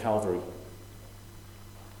Christ at Calvary.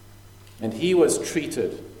 And he was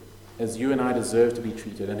treated as you and I deserve to be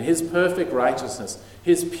treated. And his perfect righteousness,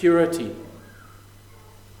 his purity,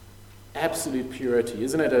 absolute purity.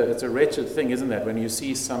 Isn't it? It's a wretched thing, isn't it? When you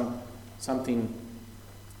see something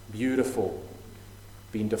beautiful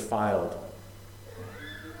being defiled.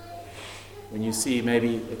 When you see,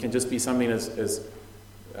 maybe it can just be something as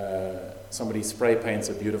somebody spray paints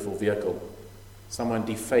a beautiful vehicle. Someone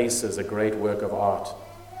defaces a great work of art.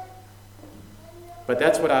 But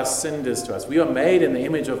that's what our sin does to us. We are made in the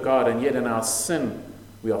image of God, and yet in our sin,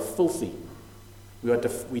 we are filthy.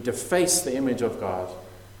 We deface the image of God.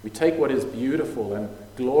 We take what is beautiful and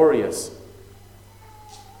glorious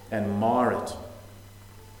and mar it.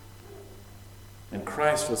 And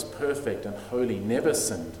Christ was perfect and holy, never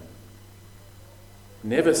sinned,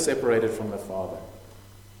 never separated from the Father.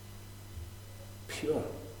 Pure,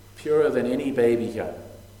 purer than any baby here.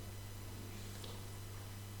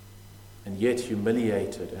 And yet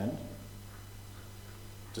humiliated and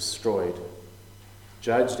destroyed,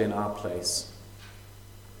 judged in our place.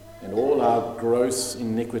 And all our gross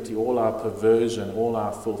iniquity, all our perversion, all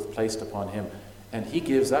our filth placed upon him. And he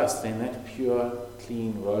gives us then that pure,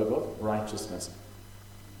 clean robe of righteousness.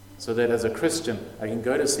 So that as a Christian, I can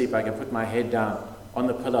go to sleep, I can put my head down on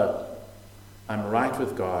the pillow. I'm right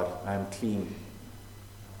with God, I am clean.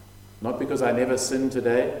 Not because I never sinned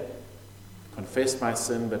today, confessed my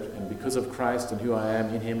sin, and because of Christ and who I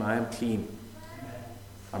am in him, I am clean.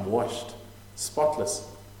 I'm washed, spotless.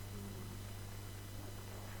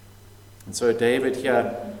 And so David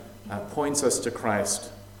here points us to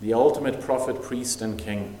Christ, the ultimate prophet, priest, and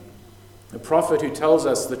king. A prophet who tells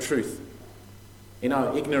us the truth. In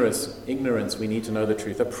our ignorance, we need to know the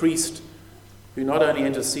truth. A priest who not only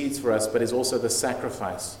intercedes for us, but is also the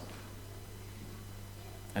sacrifice.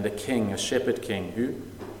 And a king, a shepherd king, who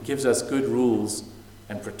gives us good rules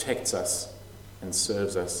and protects us and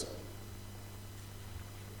serves us.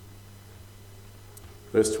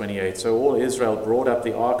 Verse 28, so all Israel brought up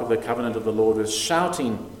the ark of the covenant of the Lord with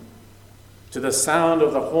shouting to the sound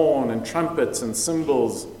of the horn and trumpets and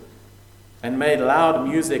cymbals, and made loud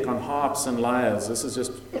music on harps and lyres. This is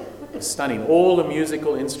just stunning. All the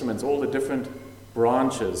musical instruments, all the different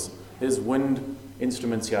branches. There's wind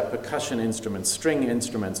instruments here, percussion instruments, string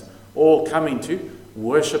instruments, all coming to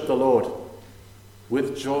worship the Lord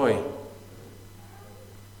with joy.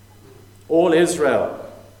 All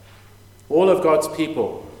Israel, all of God's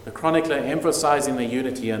people, the chronicler emphasizing the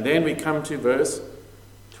unity. And then we come to verse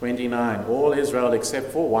 29, all Israel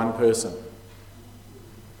except for one person.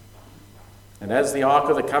 And as the ark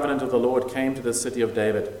of the covenant of the Lord came to the city of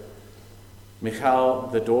David, Michal,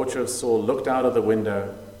 the daughter of Saul, looked out of the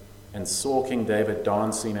window and saw King David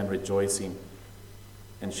dancing and rejoicing,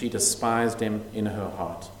 and she despised him in her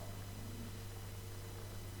heart.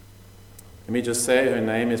 Let me just say her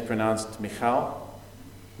name is pronounced Michal,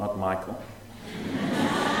 not Michael.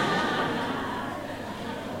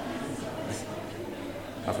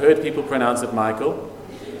 I've heard people pronounce it Michael.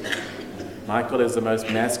 Michael is the most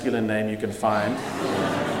masculine name you can find.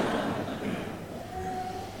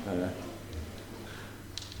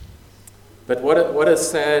 But what a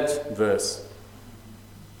sad verse.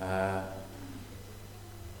 The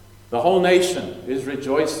whole nation is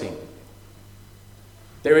rejoicing.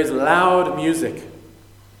 There is loud music.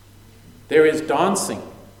 There is dancing.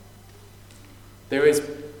 There is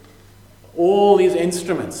all these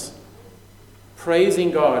instruments praising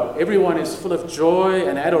God. Everyone is full of joy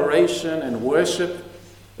and adoration and worship.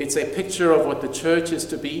 It's a picture of what the church is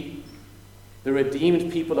to be. The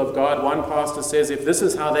redeemed people of God. One pastor says, if this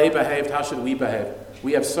is how they behaved, how should we behave?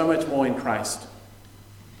 We have so much more in Christ.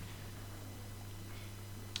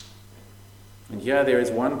 And here there is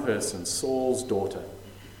one person, Saul's daughter.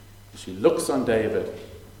 She looks on David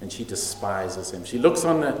and she despises him. She looks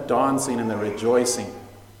on the dancing and the rejoicing.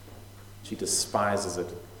 She despises it.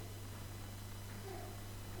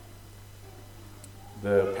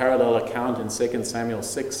 The parallel account in 2 Samuel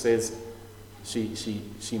 6 says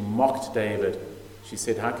she mocked David. She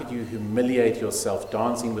said, how could you humiliate yourself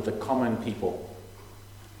dancing with the common people?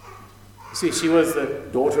 You see, she was the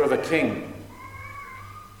daughter of a king.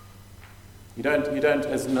 You don't,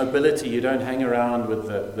 as nobility, you don't hang around with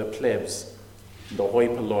the plebs, the hoi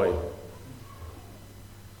polloi.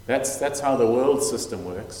 That's how the world system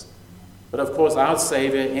works. But of course, our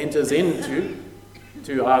Savior enters into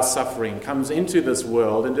our suffering, comes into this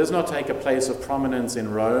world and does not take a place of prominence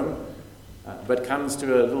in Rome, but comes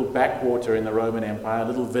to a little backwater in the Roman Empire, a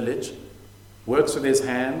little village, works with his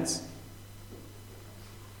hands,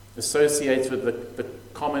 associates with the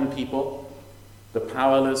common people, the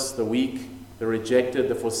powerless, the weak, the rejected,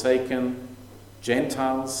 the forsaken,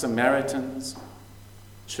 Gentiles, Samaritans,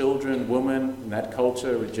 children, women in that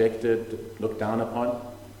culture rejected, looked down upon.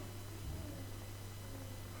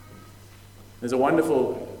 There's a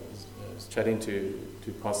wonderful, I was chatting to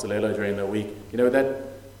Pastor Lelo during the week, that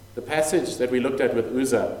the passage that we looked at with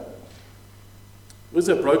Uzzah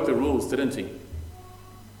broke the rules, didn't he?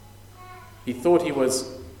 He thought he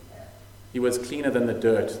was cleaner than the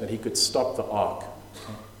dirt, that he could stop the ark.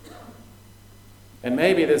 And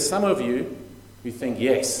maybe there's some of you who think,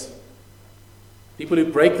 yes, people who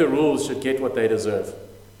break the rules should get what they deserve.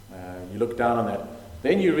 You look down on that.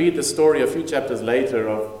 Then you read the story a few chapters later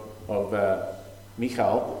of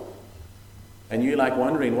Michal, and you're like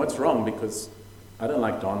wondering what's wrong, because I don't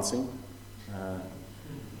like dancing.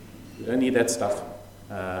 You don't need that stuff.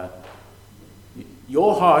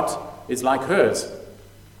 Your heart is like hers.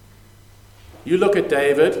 You look at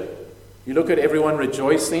David, you look at everyone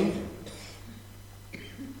rejoicing,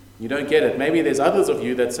 you don't get it. Maybe there's others of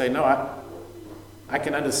you that say, no, I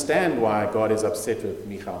can understand why God is upset with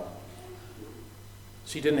Michal.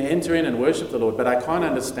 She didn't enter in and worship the Lord, but I can't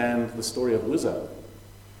understand the story of Uzzah.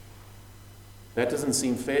 That doesn't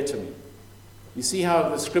seem fair to me. You see how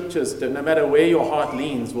the scriptures, no matter where your heart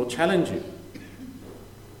leans, will challenge you.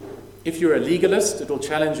 If you're a legalist, it will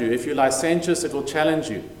challenge you. If you're licentious, it will challenge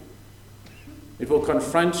you. It will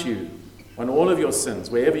confront you on all of your sins,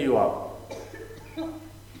 wherever you are.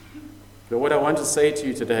 But what I want to say to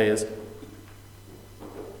you today is,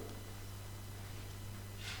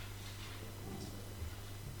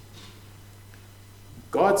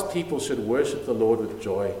 God's people should worship the Lord with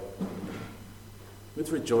joy, with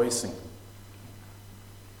rejoicing.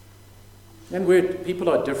 And people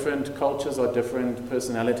are different, cultures are different,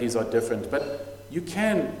 personalities are different, but you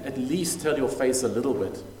can at least tell your face a little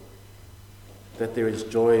bit that there is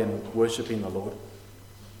joy in worshiping the Lord.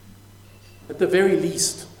 At the very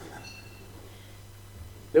least.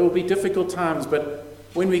 There will be difficult times, but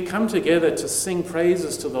when we come together to sing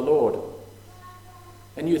praises to the Lord,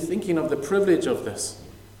 and you're thinking of the privilege of this,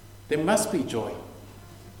 there must be joy.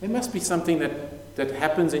 There must be something that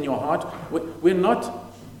happens in your heart. We're not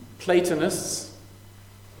Platonists,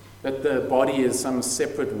 that the body is some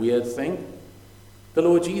separate weird thing. The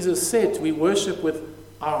Lord Jesus said we worship with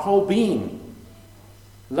our whole being.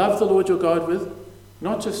 Love the Lord your God with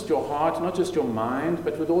not just your heart, not just your mind,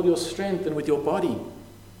 but with all your strength and with your body.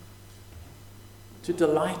 To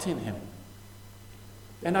delight in Him.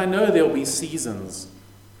 And I know there will be seasons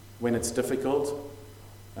when it's difficult,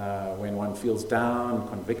 when one feels down,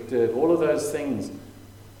 convicted, all of those things.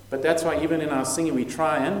 But that's why even in our singing we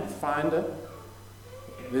try and find it.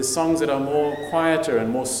 There's songs that are more quieter and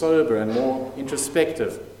more sober and more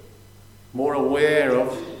introspective, more aware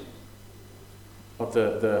of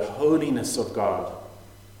the holiness of God.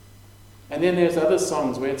 And then there's other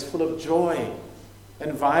songs where it's full of joy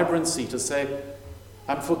and vibrancy to say,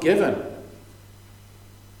 I'm forgiven.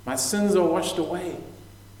 My sins are washed away.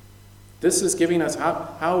 This is giving us,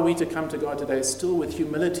 how are we to come to God today? Still with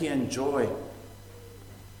humility and joy.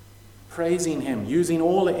 Praising Him, using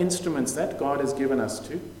all the instruments that God has given us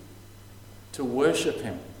to worship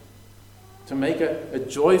Him, to make a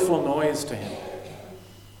joyful noise to Him.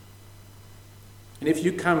 And if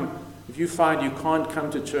you find you can't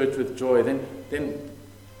come to church with joy, then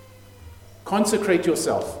consecrate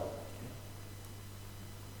yourself.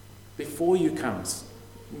 Before you come,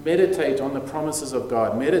 meditate on the promises of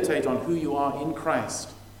God. Meditate on who you are in Christ.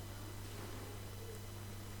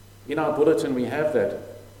 In our bulletin we have that.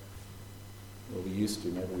 Well, we used to.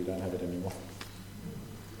 Maybe we don't have it anymore.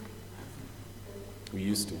 We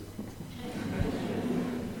used to.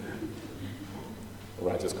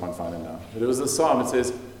 Or I just can't find it now. But it was a psalm. It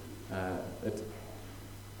says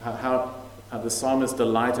how the psalmist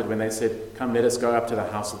delighted when they said, come, let us go up to the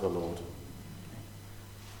house of the Lord.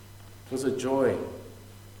 It was a joy.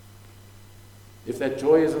 If that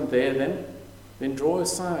joy isn't there, then draw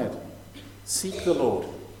aside. Seek the Lord.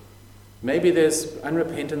 Maybe there's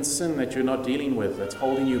unrepentant sin that you're not dealing with that's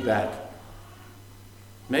holding you back.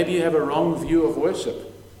 Maybe you have a wrong view of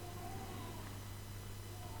worship.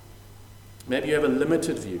 Maybe you have a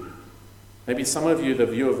limited view. Maybe some of you, the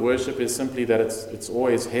view of worship is simply that it's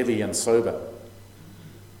always heavy and sober.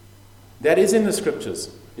 That is in the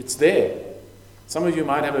scriptures. It's there. Some of you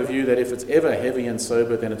might have a view that if it's ever heavy and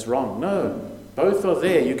sober, then it's wrong. No, both are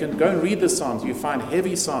there. You can go and read the Psalms. You find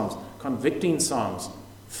heavy Psalms, convicting Psalms,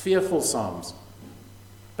 fearful Psalms.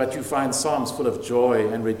 But you find Psalms full of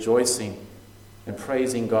joy and rejoicing and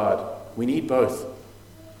praising God. We need both.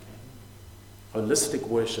 Holistic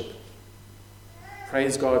worship.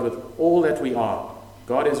 Praise God with all that we are.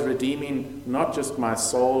 God is redeeming not just my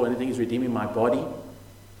soul or anything. He's redeeming my body,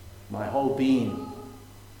 my whole being,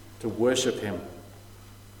 to worship Him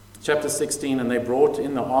Chapter 16, and they brought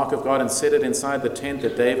in the ark of God and set it inside the tent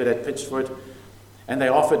that David had pitched for it. And they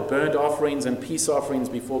offered burnt offerings and peace offerings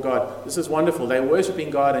before God. This is wonderful. They're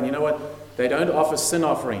worshiping God, and you know what? They don't offer sin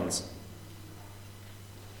offerings.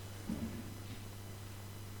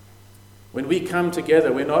 When we come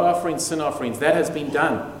together, we're not offering sin offerings. That has been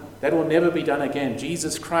done. That will never be done again.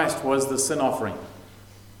 Jesus Christ was the sin offering.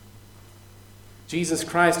 Jesus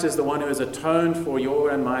Christ is the one who has atoned for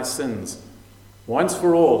your and my sins. Once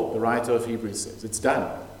for all, the writer of Hebrews says. It's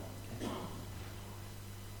done.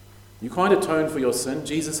 You can't atone for your sin.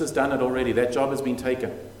 Jesus has done it already. That job has been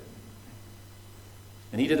taken.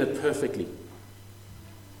 And he did it perfectly.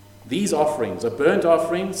 These offerings, a burnt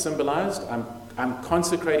offering symbolized, I'm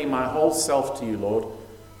consecrating my whole self to you, Lord.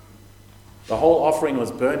 The whole offering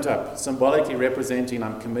was burnt up, symbolically representing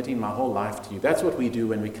I'm committing my whole life to you. That's what we do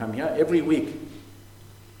when we come here every week.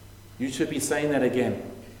 You should be saying that again.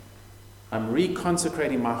 I'm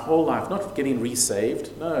reconsecrating my whole life, not getting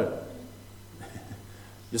resaved. No.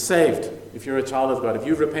 You're saved if you're a child of God. If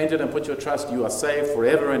you've repented and put your trust, you are saved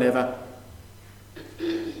forever and ever.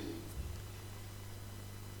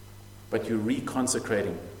 But you're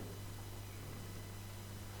reconsecrating.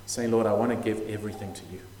 Saying, Lord, I want to give everything to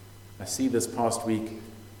you. I see this past week,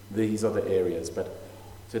 these are the areas. But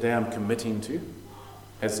today I'm committing to,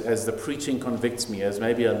 as the preaching convicts me, as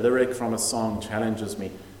maybe a lyric from a song challenges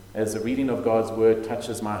me, as the reading of God's word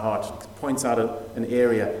touches my heart, points out an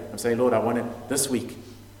area. I'm saying, Lord, I want it this week.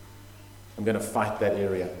 I'm going to fight that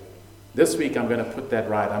area. This week I'm going to put that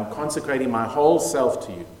right. I'm consecrating my whole self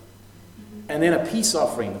to you. And then a peace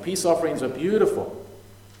offering. The peace offerings are beautiful.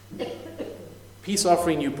 Peace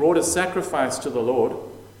offering, you brought a sacrifice to the Lord,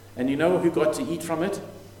 and you know who got to eat from it?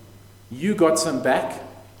 You got some back,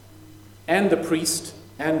 and the priest,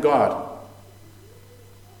 and God.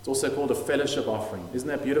 It's also called a fellowship offering. Isn't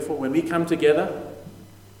that beautiful? When we come together,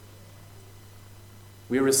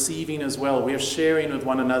 we're receiving as well. We're sharing with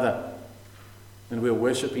one another. And we're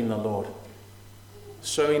worshiping the Lord.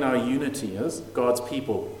 Showing our unity as God's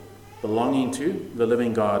people, belonging to the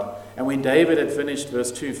living God. And when David had finished,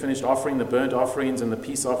 verse 2, finished offering the burnt offerings and the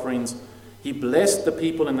peace offerings, he blessed the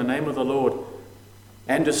people in the name of the Lord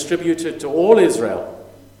and distributed to all Israel,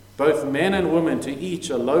 both men and women, to each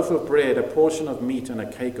a loaf of bread, a portion of meat, and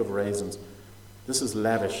a cake of raisins. This is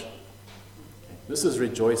lavish. This is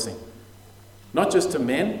rejoicing. Not just to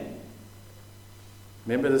men.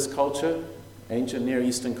 Remember this culture, ancient Near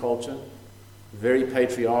Eastern culture, very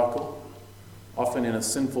patriarchal, often in a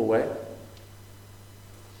sinful way.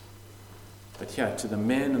 But yeah, to the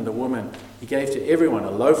men and the women, he gave to everyone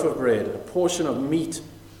a loaf of bread, a portion of meat,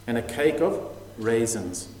 and a cake of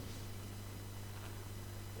raisins.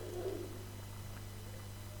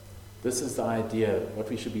 This is the idea, what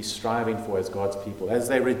we should be striving for as God's people. As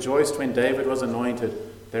they rejoiced when David was anointed,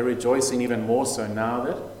 they're rejoicing even more so now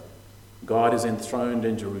that God is enthroned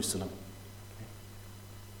in Jerusalem.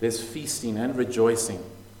 There's feasting and rejoicing,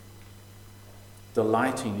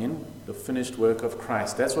 delighting in the finished work of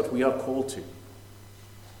Christ. That's what we are called to.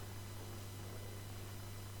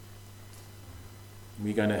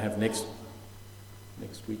 We're going to have next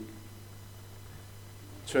week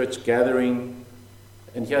church gathering.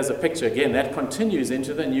 And here's a picture again that continues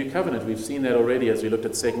into the new covenant. We've seen that already as we looked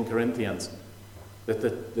at 2 Corinthians, that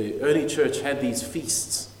the early church had these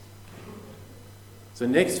feasts. So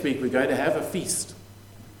next week we're going to have a feast.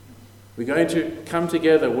 We're going to come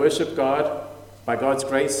together, worship God by God's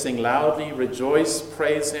grace, sing loudly, rejoice,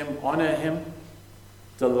 praise Him, honor Him,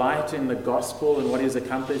 delight in the gospel and what He has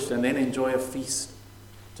accomplished, and then enjoy a feast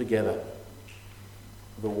together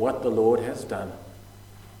for what the Lord has done,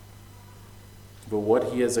 for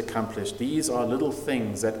what He has accomplished. These are little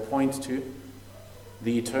things that point to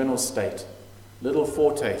the eternal state, little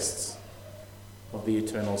foretastes of the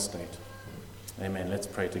eternal state. Amen. Let's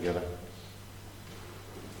pray together.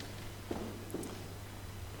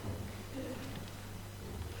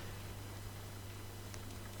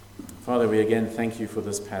 Father, we again thank you for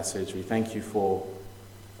this passage. We thank you for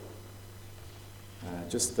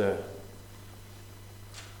just the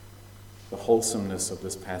wholesomeness of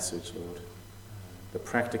this passage, Lord. The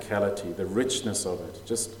practicality, the richness of it,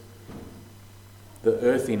 just the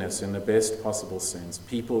earthiness in the best possible sense.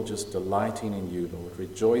 People just delighting in you, Lord,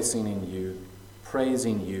 rejoicing in you,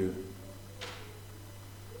 praising you,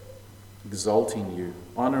 exalting you,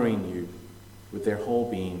 honoring you with their whole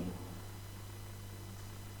being.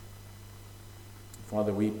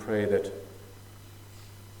 Father, we pray that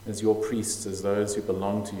as your priests, as those who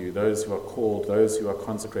belong to you, those who are called, those who are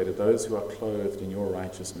consecrated, those who are clothed in your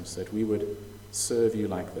righteousness, that we would serve you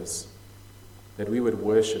like this, that we would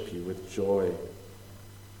worship you with joy,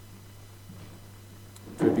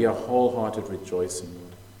 It would be a wholehearted rejoicing,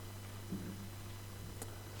 Lord.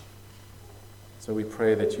 So we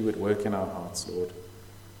pray that you would work in our hearts, Lord.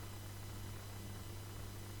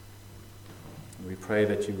 And we pray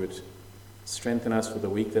that you would strengthen us for the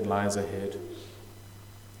week that lies ahead.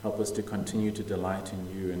 Help us to continue to delight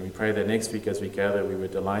in you. And we pray that next week as we gather, we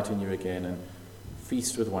would delight in you again and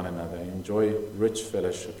feast with one another, enjoy rich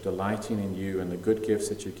fellowship, delighting in you and the good gifts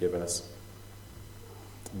that you give us.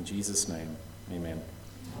 In Jesus' name, amen.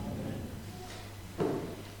 Amen.